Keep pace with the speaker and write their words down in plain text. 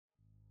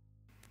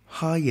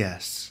Ah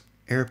yes,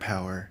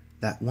 AirPower,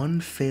 that one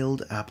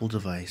failed Apple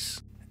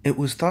device. It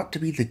was thought to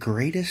be the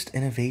greatest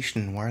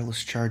innovation in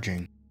wireless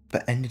charging,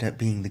 but ended up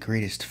being the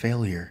greatest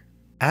failure.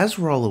 As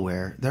we're all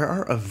aware, there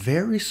are a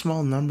very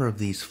small number of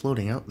these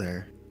floating out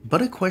there.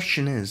 But a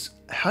question is,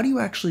 how do you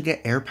actually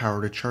get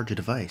AirPower to charge a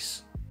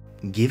device?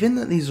 Given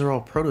that these are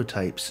all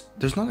prototypes,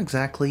 there's not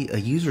exactly a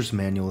user's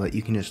manual that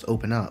you can just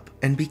open up.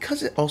 And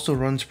because it also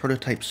runs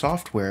prototype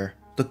software,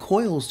 the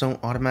coils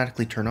don't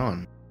automatically turn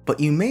on. But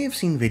you may have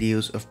seen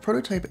videos of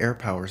prototype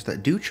AirPowers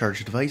that do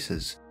charge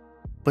devices,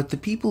 but the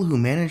people who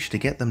manage to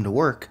get them to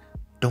work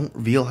don't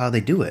reveal how they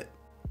do it.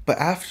 But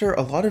after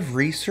a lot of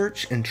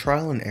research and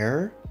trial and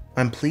error,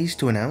 I'm pleased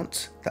to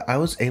announce that I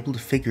was able to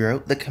figure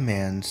out the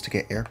commands to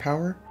get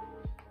AirPower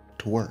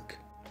to work.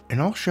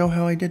 And I'll show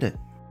how I did it.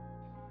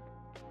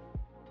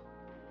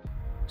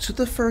 So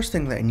the first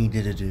thing that I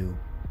needed to do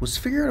was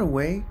figure out a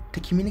way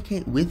to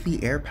communicate with the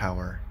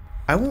AirPower.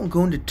 I won't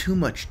go into too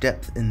much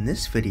depth in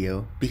this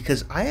video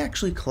because I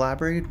actually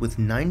collaborated with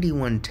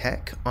 91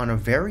 Tech on a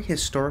very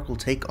historical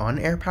take on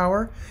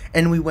AirPower,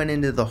 and we went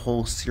into the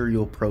whole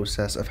serial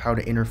process of how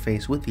to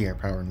interface with the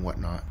AirPower and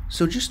whatnot.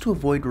 So just to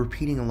avoid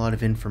repeating a lot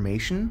of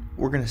information,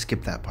 we're going to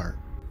skip that part.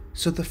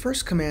 So the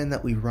first command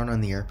that we run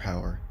on the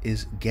AirPower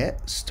is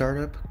get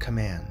startup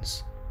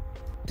commands.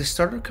 The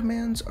startup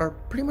commands are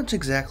pretty much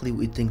exactly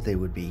what you'd think they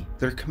would be.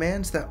 They're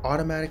commands that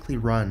automatically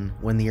run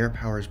when the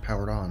AirPower is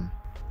powered on.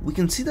 We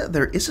can see that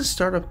there is a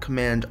startup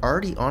command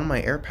already on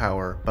my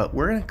AirPower, but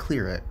we're going to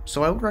clear it,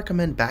 so I would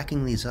recommend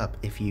backing these up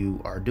if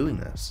you are doing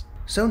this.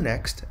 So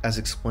next, as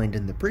explained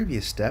in the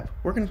previous step,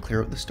 we're going to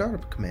clear out the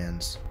startup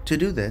commands. To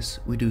do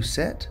this, we do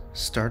set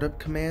startup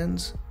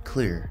commands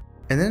clear.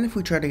 And then if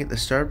we try to get the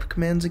startup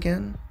commands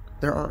again,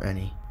 there aren't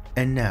any.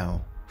 And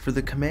now, for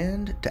the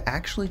command to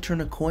actually turn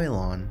a coil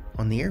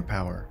on the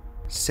AirPower,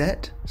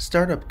 set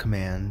startup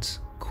commands,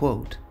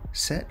 quote,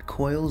 set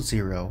coil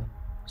 0,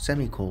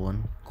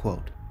 semicolon,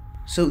 quote.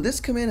 So this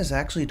command is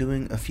actually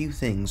doing a few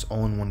things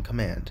all in one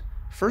command.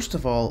 First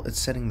of all, it's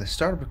setting the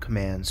startup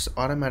commands to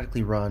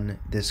automatically run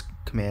this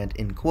command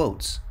in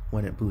quotes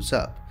when it boots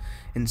up.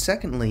 And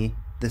secondly,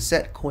 the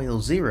set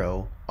coil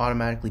 0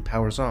 automatically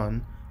powers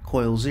on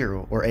coil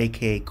 0, or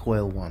aka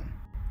coil 1.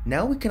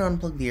 Now we can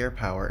unplug the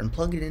AirPower and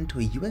plug it into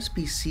a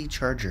USB-C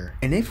charger.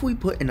 And if we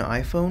put an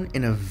iPhone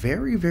in a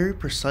very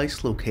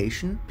precise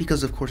location,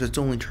 because of course it's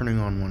only turning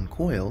on one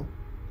coil,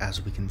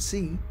 as we can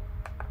see,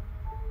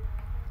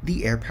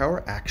 the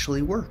AirPower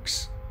actually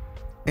works.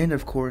 And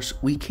of course,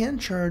 we can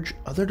charge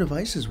other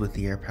devices with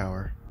the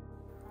AirPower.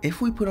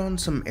 If we put on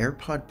some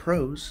AirPod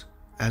Pros,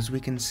 as we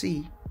can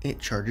see, it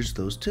charges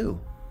those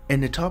too.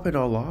 And to top it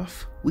all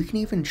off, we can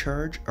even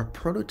charge a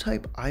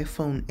prototype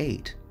iPhone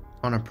 8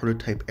 on a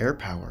prototype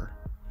AirPower.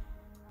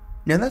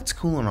 Now that's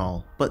cool and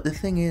all, but the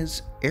thing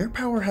is,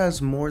 AirPower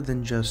has more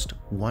than just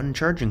one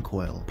charging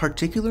coil.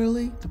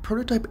 Particularly, the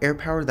prototype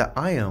AirPower that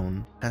I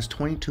own has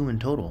 22 in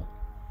total.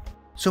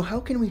 So how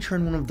can we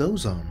turn one of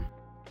those on?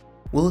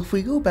 Well, if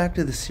we go back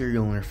to the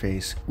serial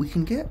interface, we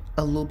can get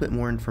a little bit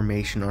more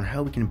information on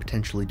how we can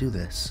potentially do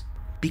this.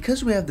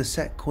 Because we have the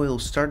set coil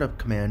startup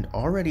command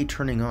already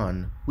turning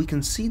on, we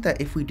can see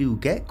that if we do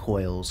get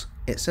coils,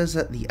 it says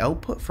that the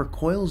output for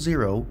coil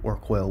 0 or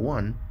coil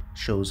 1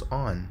 shows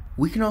on.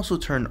 We can also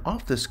turn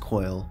off this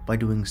coil by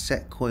doing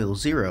set coil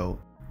 0,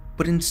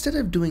 but instead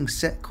of doing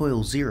set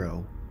coil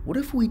 0, what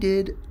if we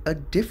did a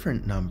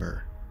different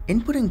number?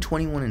 Inputting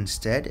 21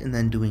 instead and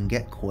then doing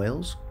get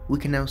coils, we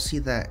can now see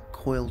that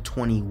coil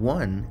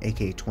 21,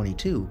 aka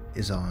 22,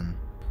 is on.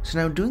 So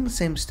now doing the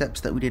same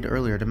steps that we did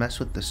earlier to mess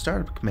with the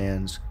startup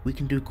commands, we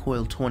can do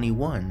coil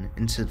 21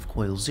 instead of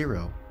coil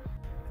 0.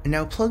 And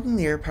now plugging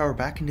the AirPower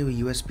back into a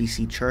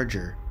USB-C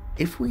charger,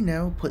 if we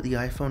now put the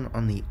iPhone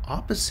on the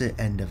opposite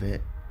end of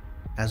it,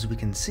 as we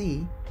can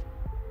see,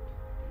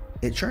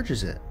 it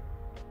charges it.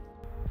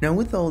 Now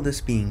with all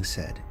this being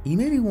said, you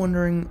may be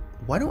wondering,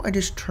 why don't I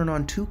just turn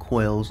on two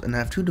coils and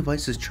have two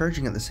devices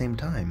charging at the same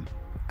time?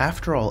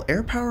 After all,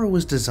 AirPower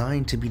was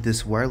designed to be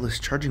this wireless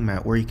charging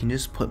mat where you can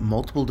just put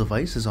multiple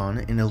devices on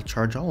it and it'll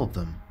charge all of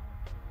them.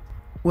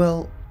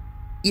 Well,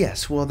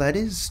 yes, while that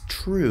is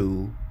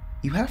true,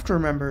 you have to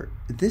remember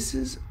this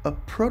is a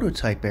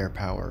prototype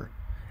AirPower,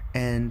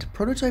 and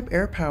prototype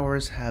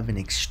AirPowers have an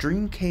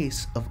extreme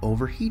case of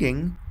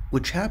overheating,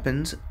 which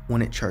happens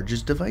when it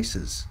charges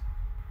devices.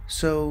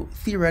 So,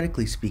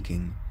 theoretically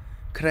speaking,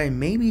 could I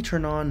maybe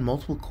turn on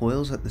multiple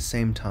coils at the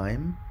same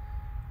time?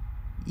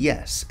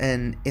 Yes,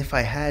 and if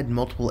I had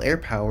multiple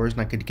AirPowers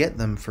and I could get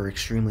them for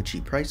extremely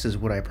cheap prices,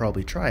 would I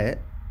probably try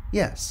it?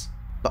 Yes.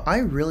 But I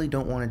really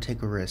don't want to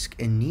take a risk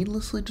in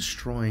needlessly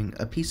destroying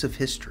a piece of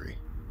history.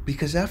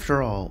 Because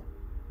after all,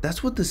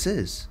 that's what this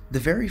is. The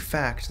very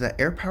fact that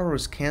AirPower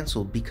was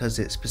cancelled because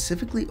it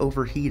specifically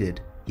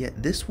overheated,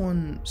 yet this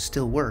one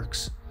still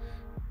works,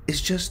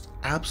 is just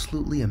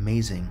absolutely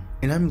amazing.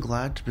 And I'm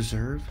glad to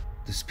preserve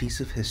this piece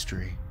of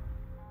history.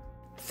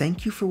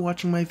 Thank you for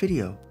watching my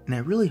video, and I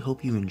really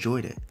hope you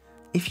enjoyed it.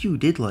 If you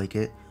did like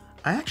it,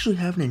 I actually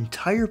have an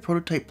entire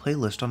prototype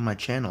playlist on my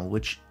channel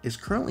which is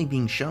currently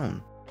being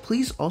shown.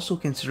 Please also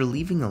consider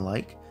leaving a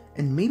like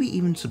and maybe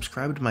even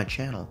subscribe to my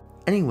channel.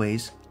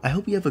 Anyways, I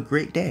hope you have a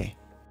great day.